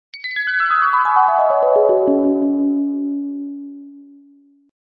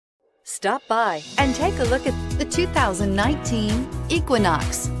Stop by and take a look at the 2019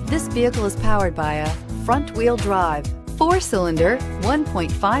 Equinox. This vehicle is powered by a front-wheel drive, 4-cylinder,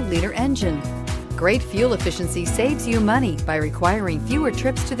 1.5-liter engine. Great fuel efficiency saves you money by requiring fewer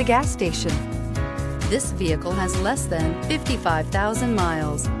trips to the gas station. This vehicle has less than 55,000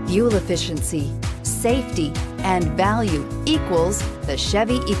 miles. Fuel efficiency, safety, and value equals the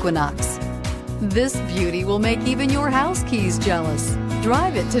Chevy Equinox. This beauty will make even your house keys jealous.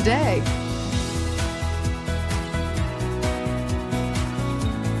 Drive it today.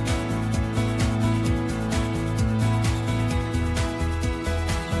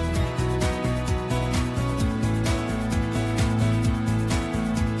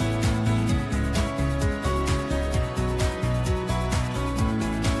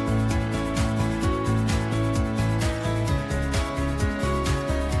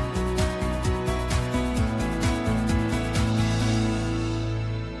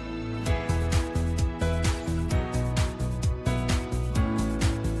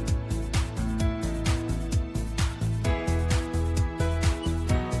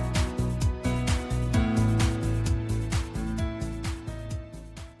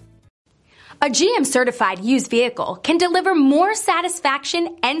 A GM-certified used vehicle can deliver more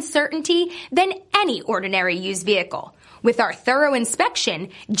satisfaction and certainty than any ordinary used vehicle. With our thorough inspection,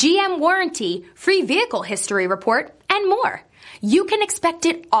 GM warranty, free vehicle history report, and more. You can expect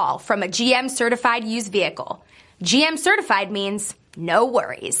it all from a GM-certified used vehicle. GM-certified means no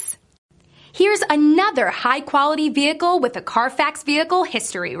worries. Here's another high-quality vehicle with a Carfax Vehicle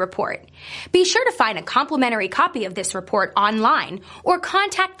History Report. Be sure to find a complimentary copy of this report online or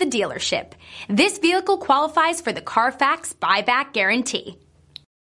contact the dealership. This vehicle qualifies for the Carfax Buyback Guarantee.